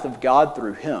the wrath of God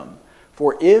through him.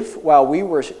 For if, while we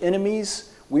were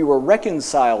enemies, we were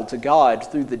reconciled to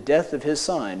God through the death of his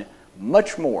Son,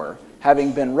 much more,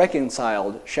 having been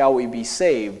reconciled, shall we be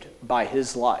saved by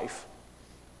his life.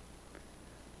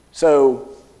 So,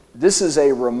 this is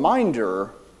a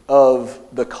reminder of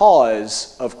the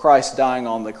cause of Christ dying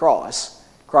on the cross.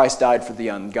 Christ died for the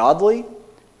ungodly.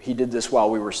 He did this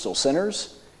while we were still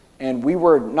sinners. And we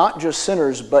were not just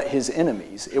sinners, but his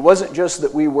enemies. It wasn't just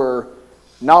that we were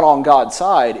not on God's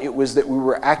side, it was that we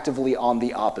were actively on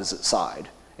the opposite side.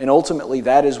 And ultimately,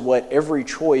 that is what every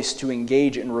choice to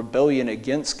engage in rebellion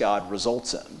against God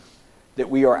results in. That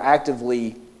we are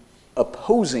actively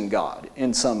opposing God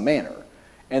in some manner.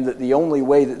 And that the only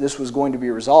way that this was going to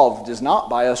be resolved is not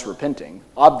by us repenting.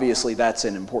 Obviously, that's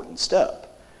an important step.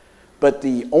 But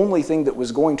the only thing that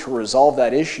was going to resolve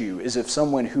that issue is if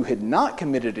someone who had not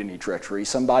committed any treachery,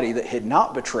 somebody that had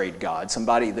not betrayed God,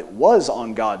 somebody that was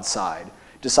on God's side,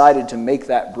 decided to make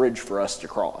that bridge for us to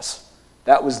cross.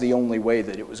 That was the only way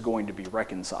that it was going to be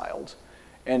reconciled.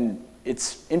 And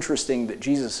it's interesting that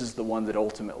Jesus is the one that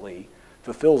ultimately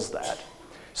fulfills that.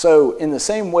 So in the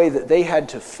same way that they had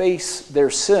to face their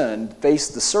sin, face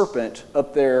the serpent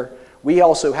up there, we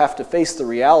also have to face the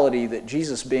reality that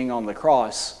Jesus being on the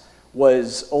cross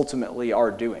was ultimately our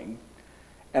doing.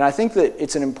 And I think that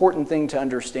it's an important thing to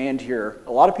understand here.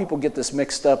 A lot of people get this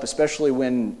mixed up, especially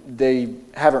when they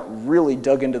haven't really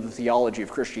dug into the theology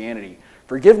of Christianity.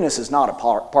 Forgiveness is not a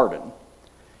pardon.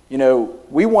 You know,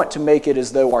 we want to make it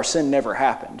as though our sin never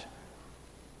happened.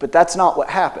 But that's not what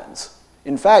happens.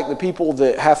 In fact, the people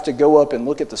that have to go up and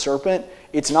look at the serpent,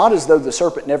 it's not as though the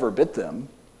serpent never bit them.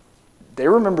 They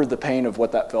remembered the pain of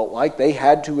what that felt like. They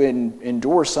had to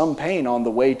endure some pain on the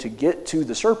way to get to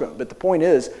the serpent. But the point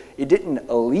is, it didn't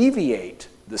alleviate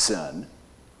the sin.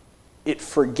 It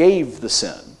forgave the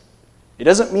sin. It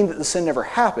doesn't mean that the sin never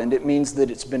happened. It means that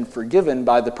it's been forgiven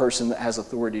by the person that has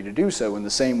authority to do so. And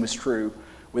the same was true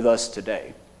with us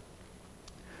today.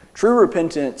 True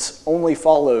repentance only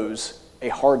follows a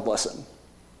hard lesson.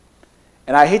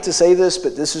 And I hate to say this,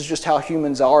 but this is just how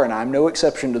humans are, and I'm no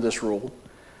exception to this rule.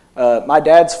 My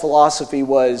dad's philosophy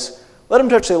was, let him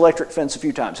touch the electric fence a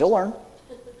few times, he'll learn.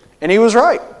 And he was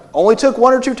right. Only took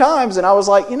 1 or 2 times, and I was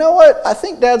like, you know what? I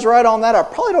think Dad's right on that. I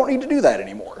probably don't need to do that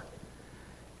anymore.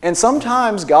 And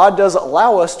sometimes God does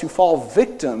allow us to fall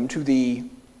victim to the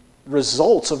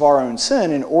results of our own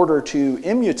sin in order to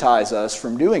immutize us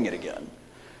from doing it again.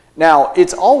 Now,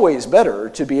 it's always better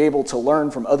to be able to learn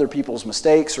from other people's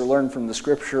mistakes or learn from the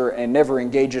Scripture and never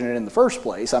engage in it in the first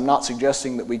place. I'm not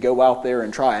suggesting that we go out there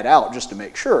and try it out just to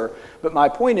make sure. But my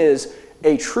point is,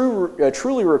 a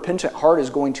truly repentant heart is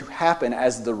going to happen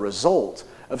as the result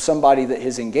of somebody that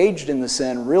has engaged in the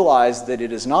sin, realized that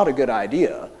it is not a good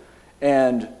idea,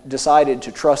 and decided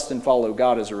to trust and follow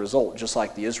God as a result, just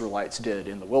like the Israelites did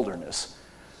in the wilderness.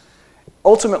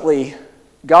 Ultimately,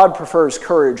 God prefers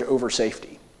courage over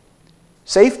safety.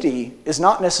 Safety is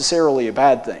not necessarily a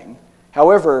bad thing.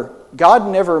 However, God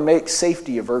never makes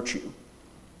safety a virtue.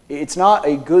 It's not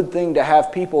a good thing to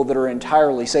have people that are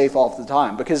entirely safe all the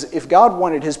time, because if God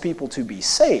wanted his people to be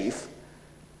safe,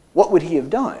 what would he have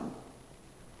done?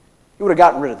 He would have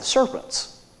gotten rid of the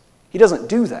serpents. He doesn't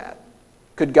do that.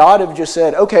 Could God have just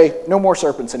said, okay, no more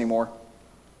serpents anymore?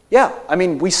 Yeah, I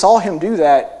mean, we saw him do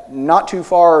that not too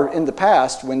far in the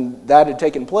past when that had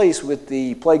taken place with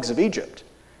the plagues of Egypt.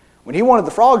 When he wanted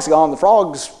the frogs gone, the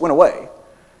frogs went away.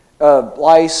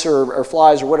 Lice or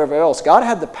flies or whatever else. God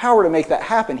had the power to make that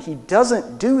happen. He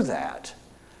doesn't do that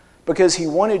because he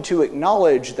wanted to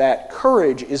acknowledge that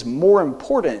courage is more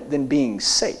important than being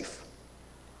safe.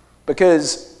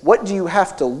 Because what do you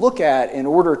have to look at in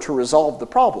order to resolve the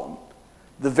problem?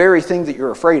 The very thing that you're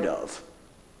afraid of.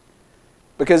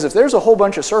 Because if there's a whole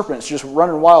bunch of serpents just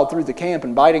running wild through the camp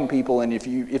and biting people, and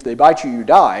if they bite you, you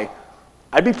die,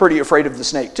 I'd be pretty afraid of the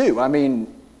snake too. I mean,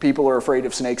 people are afraid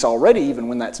of snakes already, even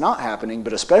when that's not happening,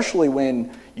 but especially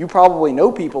when you probably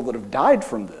know people that have died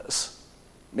from this,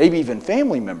 maybe even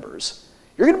family members,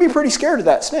 you're going to be pretty scared of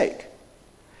that snake.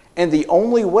 And the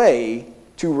only way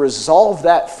to resolve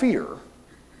that fear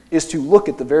is to look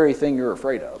at the very thing you're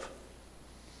afraid of.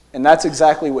 And that's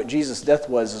exactly what Jesus' death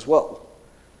was as well.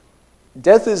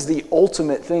 Death is the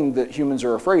ultimate thing that humans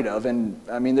are afraid of, and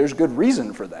I mean, there's good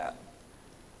reason for that.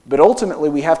 But ultimately,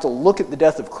 we have to look at the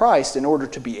death of Christ in order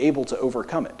to be able to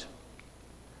overcome it.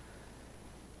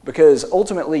 Because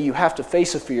ultimately, you have to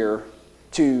face a fear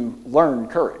to learn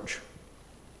courage.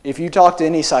 If you talk to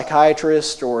any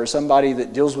psychiatrist or somebody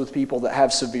that deals with people that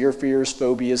have severe fears,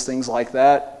 phobias, things like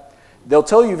that, they'll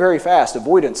tell you very fast,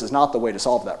 avoidance is not the way to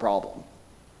solve that problem.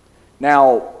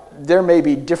 Now, there may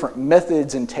be different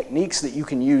methods and techniques that you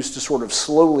can use to sort of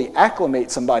slowly acclimate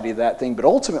somebody to that thing, but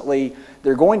ultimately,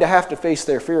 they're going to have to face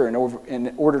their fear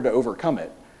in order to overcome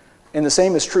it. And the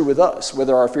same is true with us,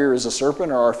 whether our fear is a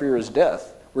serpent or our fear is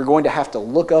death. We're going to have to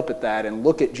look up at that and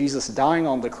look at Jesus dying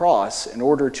on the cross in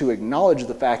order to acknowledge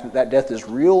the fact that that death is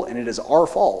real and it is our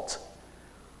fault,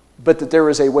 but that there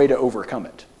is a way to overcome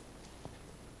it.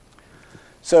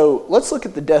 So let's look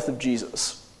at the death of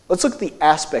Jesus. Let's look at the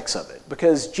aspects of it,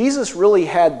 because Jesus really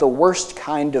had the worst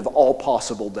kind of all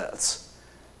possible deaths.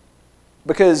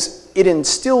 Because it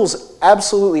instills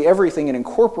absolutely everything and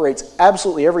incorporates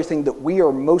absolutely everything that we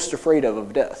are most afraid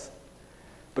of death.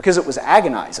 Because it was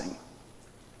agonizing.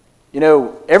 You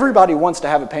know, everybody wants to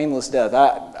have a painless death.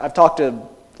 I've talked to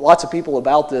lots of people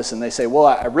about this, and they say, well,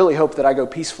 I really hope that I go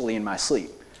peacefully in my sleep.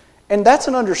 And that's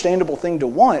an understandable thing to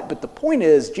want, but the point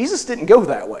is, Jesus didn't go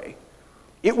that way.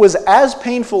 It was as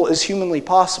painful as humanly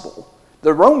possible.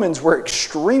 The Romans were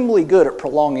extremely good at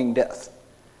prolonging death.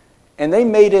 And they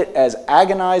made it as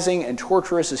agonizing and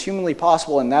torturous as humanly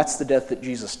possible, and that's the death that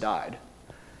Jesus died.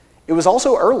 It was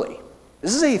also early.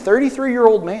 This is a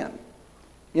 33-year-old man,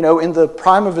 you know, in the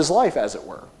prime of his life, as it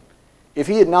were. If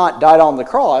he had not died on the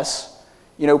cross,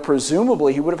 you know,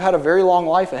 presumably he would have had a very long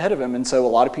life ahead of him, and so a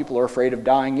lot of people are afraid of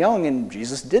dying young, and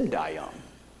Jesus did die young.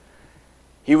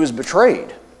 He was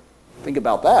betrayed. Think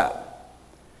about that.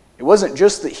 It wasn't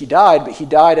just that he died, but he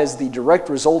died as the direct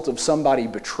result of somebody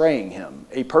betraying him.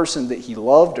 A person that he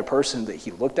loved, a person that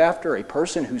he looked after, a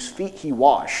person whose feet he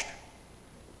washed.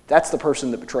 That's the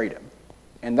person that betrayed him.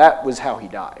 And that was how he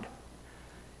died.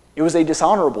 It was a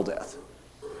dishonorable death.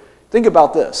 Think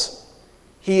about this.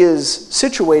 He is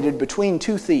situated between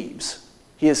two thieves.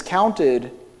 He is counted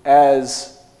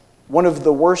as one of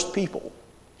the worst people.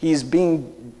 He's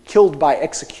being killed by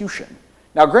execution.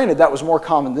 Now, granted, that was more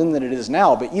common then than it is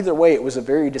now, but either way, it was a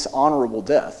very dishonorable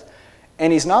death.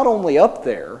 And he's not only up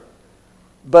there,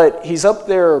 but he's up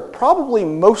there probably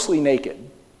mostly naked,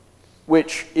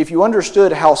 which, if you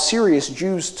understood how serious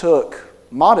Jews took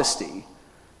modesty,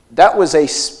 that was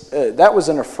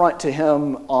an affront to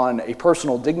him on a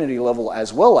personal dignity level,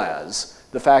 as well as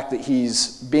the fact that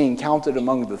he's being counted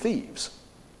among the thieves.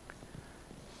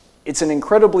 It's an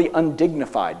incredibly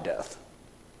undignified death.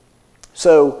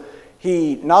 So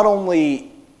he not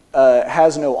only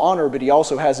has no honor, but he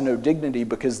also has no dignity,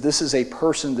 because this is a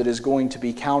person that is going to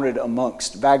be counted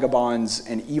amongst vagabonds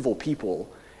and evil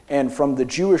people. And from the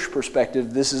Jewish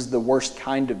perspective, this is the worst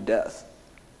kind of death.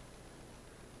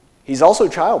 He's also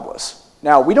childless.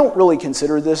 Now, we don't really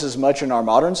consider this as much in our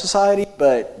modern society,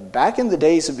 but back in the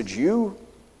days of a Jew,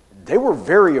 they were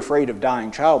very afraid of dying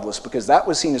childless, because that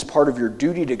was seen as part of your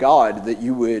duty to God, that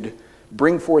you would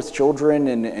bring forth children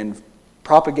and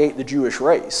propagate the Jewish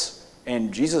race.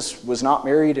 And Jesus was not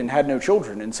married and had no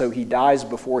children, and so he dies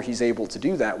before he's able to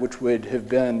do that, which would have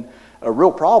been a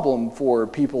real problem for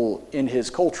people in his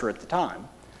culture at the time.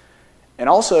 And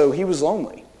also, he was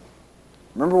lonely.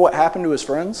 Remember what happened to his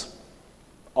friends?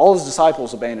 All his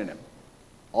disciples abandoned him.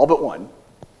 All but one.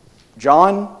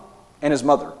 John and his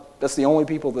mother. That's the only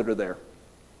people that are there.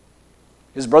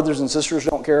 His brothers and sisters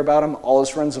don't care about him. All his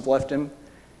friends have left him.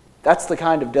 That's the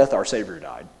kind of death our Savior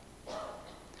died.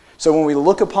 So when we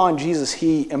look upon Jesus,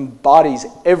 he embodies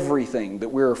everything that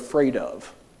we're afraid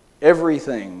of.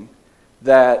 Everything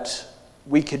that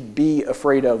we could be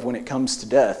afraid of when it comes to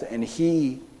death. And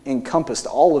he encompassed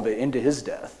all of it into his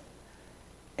death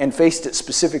and faced it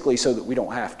specifically so that we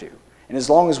don't have to. And as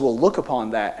long as we'll look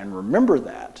upon that and remember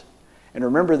that, and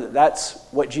remember that that's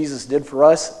what Jesus did for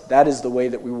us, that is the way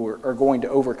that we are going to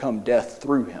overcome death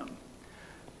through him.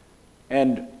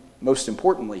 And most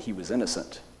importantly, he was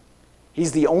innocent.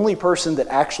 He's the only person that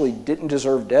actually didn't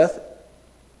deserve death,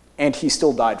 and he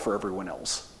still died for everyone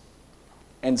else.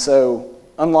 And so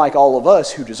unlike all of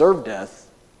us who deserve death,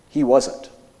 he wasn't.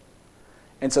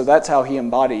 And so that's how he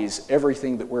embodies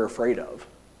everything that we're afraid of.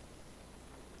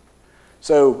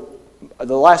 So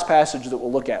the last passage that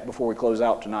we'll look at before we close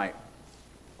out tonight,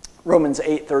 Romans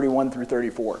 8:31 through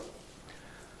 34.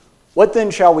 What then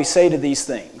shall we say to these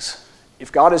things?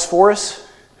 If God is for us,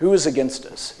 who is against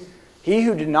us? He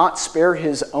who did not spare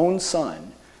his own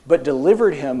son, but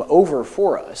delivered him over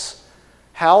for us,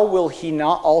 how will he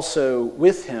not also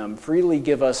with him freely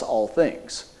give us all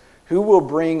things? Who will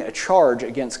bring a charge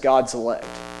against God's elect?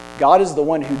 God is the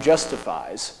one who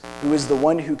justifies, who is the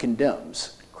one who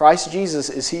condemns. Christ Jesus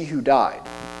is he who died.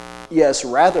 Yes,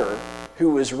 rather,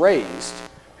 who was raised,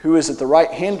 who is at the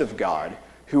right hand of God,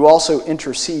 who also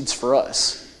intercedes for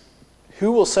us.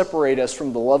 Who will separate us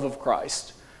from the love of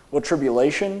Christ? Will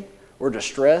tribulation, or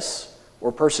distress,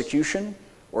 or persecution,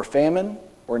 or famine,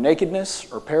 or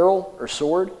nakedness, or peril, or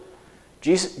sword?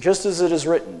 Just as it is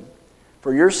written,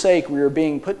 for your sake we are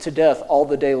being put to death all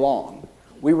the day long.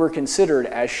 We were considered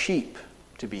as sheep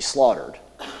to be slaughtered.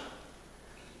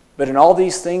 But in all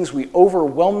these things we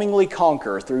overwhelmingly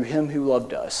conquer through him who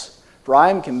loved us. For I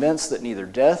am convinced that neither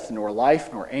death, nor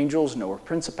life, nor angels, nor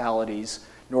principalities,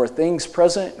 nor things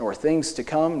present, nor things to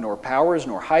come, nor powers,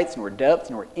 nor height, nor depth,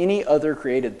 nor any other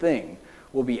created thing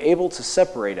will be able to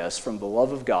separate us from the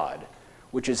love of God,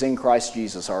 which is in Christ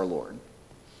Jesus our Lord.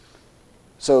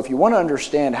 So if you want to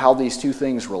understand how these two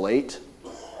things relate,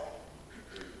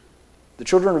 the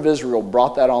children of Israel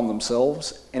brought that on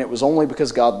themselves, and it was only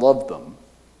because God loved them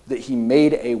that he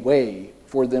made a way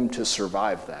for them to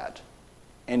survive that.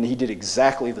 And he did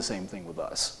exactly the same thing with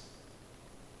us.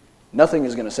 Nothing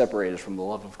is going to separate us from the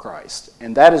love of Christ.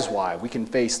 And that is why we can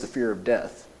face the fear of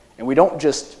death. And we don't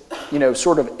just,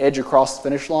 sort of edge across the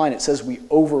finish line. It says we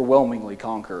overwhelmingly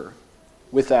conquer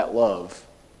with that love,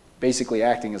 basically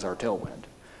acting as our tailwind.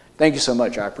 Thank you so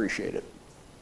much. I appreciate it.